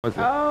What's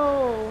it?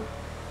 Oh.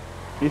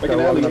 He Like started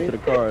an walking up to alligator. the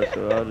car,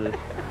 so I just.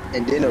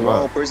 And then the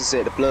wrong What? person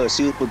said the plug.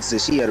 She was supposed to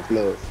say she had a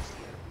plug.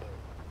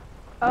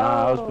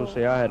 Nah, I was supposed to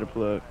say Oh. I had a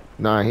plug.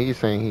 Nah, he's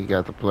saying he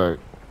got the plug.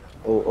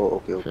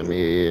 Okay, Feel okay, okay.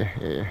 me?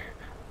 Yeah.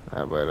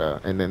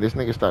 And then this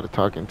nigga started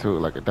talking too,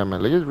 like a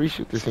dumbass. Let's just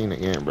reshoot the scene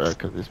again, bro,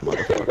 cause this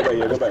Go back, motherfucker,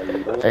 yeah, go man. back,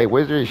 yeah, go Hey, back.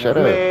 Wizard, shut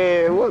Nah. up.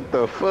 Man, what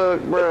the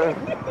fuck, bruh?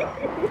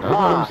 That's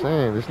what I'm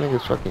saying. This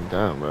nigga's fucking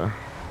dumb, bro.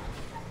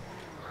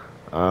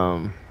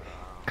 Um.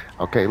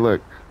 Okay,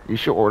 look, you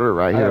should order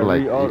right I here. gotta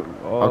Like, read all the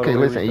okay,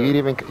 way listen, restart. you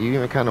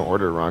even kind of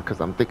order wrong, cause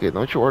I'm thinking,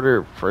 don't you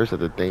order first of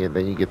the thing and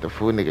then you get the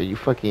food, nigga? You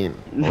fucking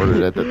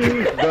ordered at the.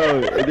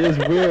 Bro, it is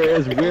weird.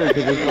 It's weird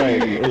because it's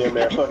like Yeah, it's.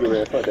 man, fuck it,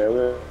 man, fuck that.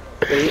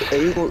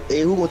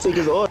 Who gonna take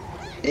his order?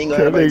 Ain't got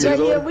That nobody take nigga. his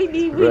Yeah, order. we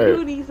Right.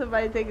 do need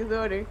somebody to take his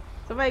order.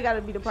 Somebody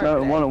gotta be the part So for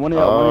that. one of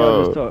y'all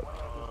just Oh. talk.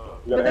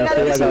 You But gotta they ask gotta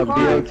Say get I that some got shit.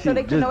 cards so BLT.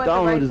 they can Just know at the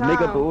download. right Just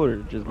make up an time. order.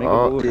 Just make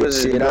up an Oh. order.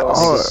 Shit,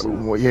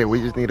 Oh. Yeah,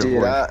 we just need a shit,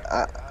 voice.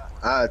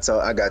 I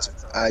talk. I got you.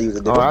 I use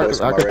a Oh, different voice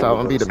for I my could talk. I'm regular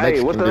gonna be the voice.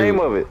 Hey, what's Mexican the name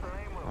dude. of it?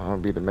 I'm gonna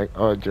be the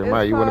Oh,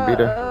 Jeremiah, It's you wanna be called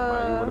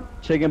the?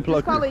 Chicken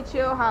just call plucker. it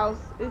Chill House.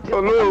 It's just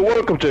Hello,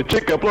 welcome to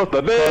Chicken Plus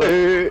the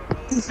Day.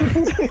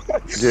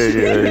 Yeah,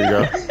 there you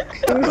go.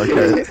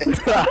 Okay.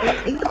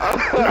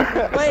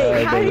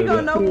 Wait, how you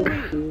gonna Bet.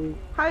 know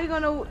how you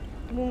gonna know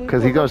when we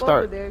Cause he's pull gonna up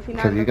over start. there if you're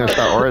not Cause in the he's gonna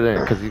start car?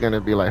 ordering. Cause he's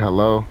gonna be like,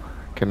 "Hello,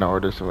 can I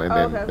order some?" And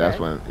Oh, okay, then that's okay.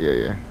 when,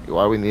 yeah.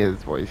 Why we need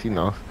his voice? He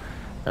knows.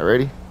 All right,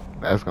 ready?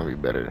 That's gonna be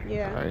better.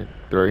 Yeah. All right,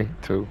 3,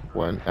 2,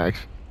 1,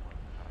 action.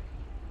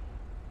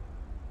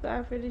 So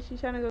Alfred, is she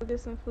trying to go get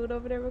some food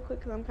over there real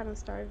quick? Cause I'm kind of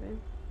starving.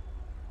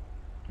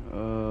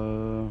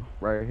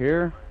 Right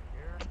here.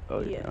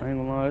 Oh yeah, Yeah. I ain't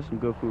gonna lie, there's some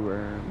good food right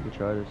here. We can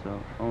try this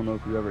out. I don't know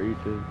if you ever eat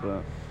this,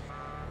 but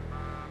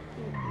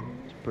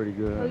it's pretty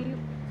Oh, good. you.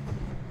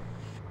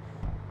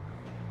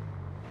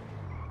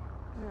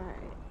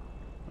 Alright.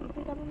 What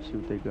they got on See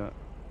what there? they got.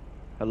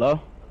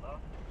 Hello?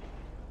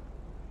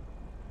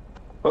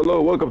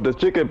 Hello, welcome to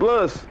Chicken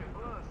Plus.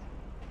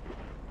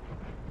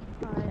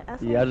 Alright.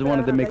 Ask Yeah, I them just to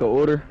wanted to make an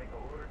order.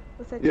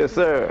 what's that Yes, chicken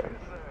sir. sandwich?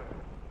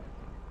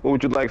 What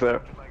would you like,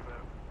 sir?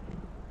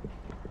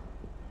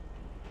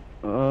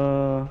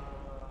 Uh,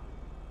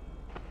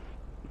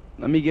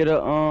 Let me get a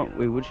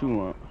wait, what you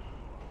want?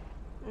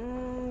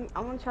 I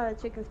want to try the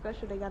chicken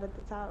special they got at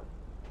the top.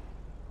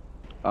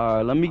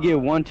 Let me get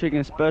one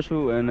chicken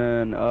special and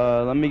then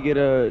let me get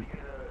a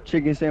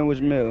chicken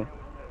sandwich meal.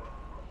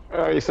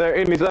 All right, sir.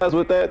 Any size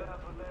with that?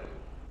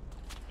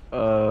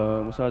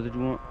 What size did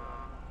you want?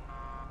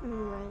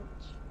 Ranch.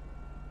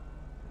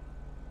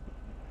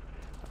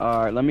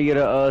 Alright, let me get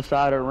a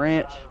side of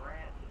ranch.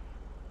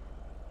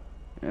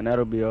 And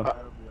that'll be all.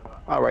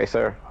 All right,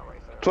 sir.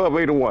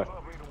 1281.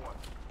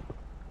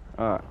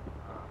 Alright.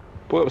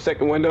 Pull up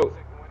second window.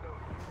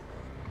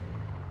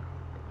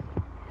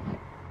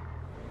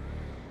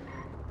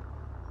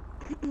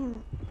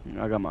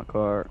 I got my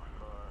card.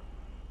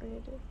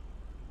 Ready?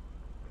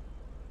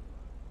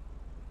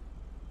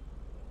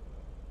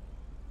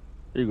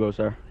 Here you go,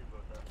 sir.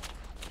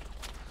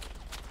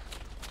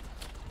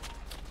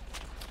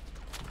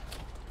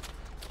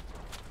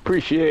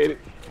 Appreciate it.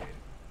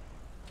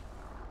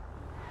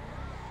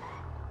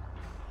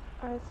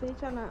 Alright, so you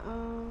trying to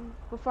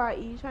before I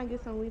eat, you trying to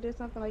get some weed or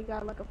something? Like you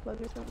got like a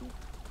plug or something?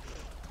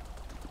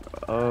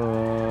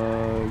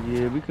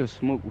 Yeah, we could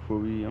smoke before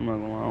we eat. I'm not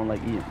gonna lie, I don't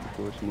like eating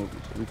before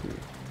smoking, so we could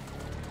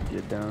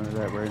get down to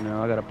that right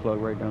now. I got a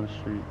plug right down the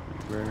street,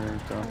 right here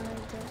and stuff.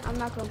 Alright, then. I'm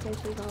not gonna pay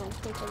for you. Gonna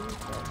pay for me,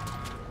 but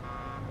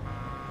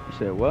You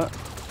said what?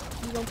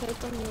 you gonna pay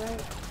for me,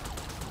 right?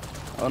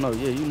 Oh no,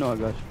 yeah, you know I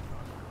got you.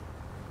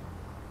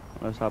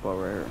 Let's hop out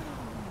right here.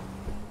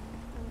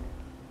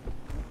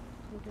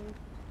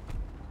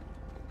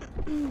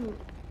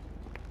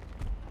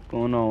 What's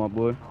going on, my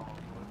boy?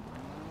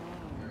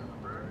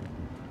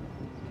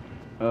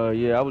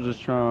 Yeah, I was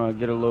just trying to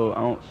get a little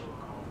ounce.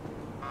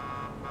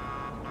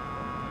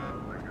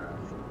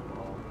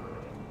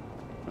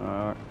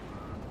 Alright.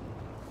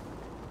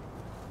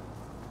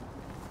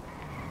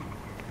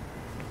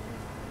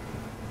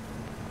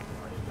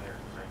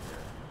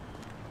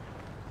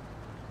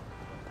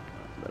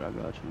 But I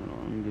got you. Hold on,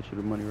 let me get you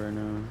the money right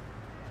now.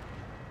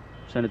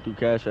 Send it through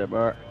Cash App,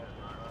 alright?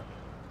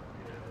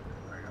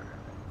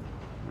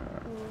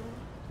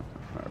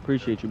 I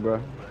appreciate you,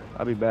 bro.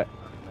 I'll be back.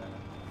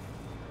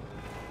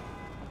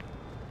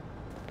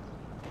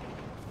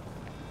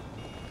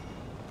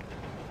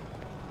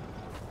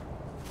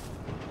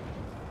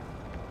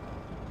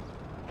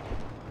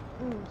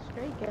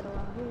 Straight ghetto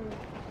out here.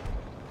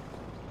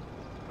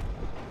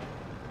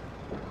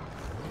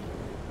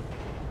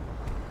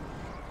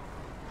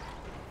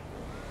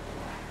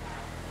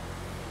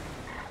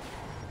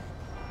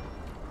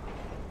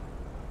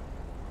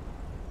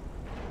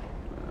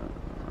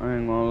 I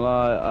ain't gonna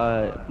lie,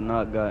 I have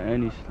not got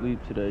any sleep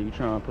today. You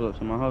trying to pull up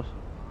to my house?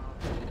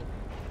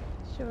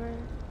 Sure.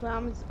 But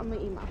I'm gonna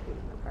eat my food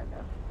in the car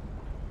though.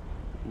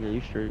 Yeah,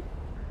 you straight.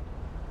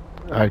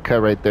 All right,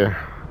 cut right there.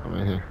 I'm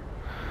in here.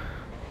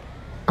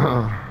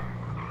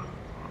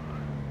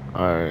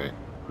 All right.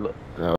 Look.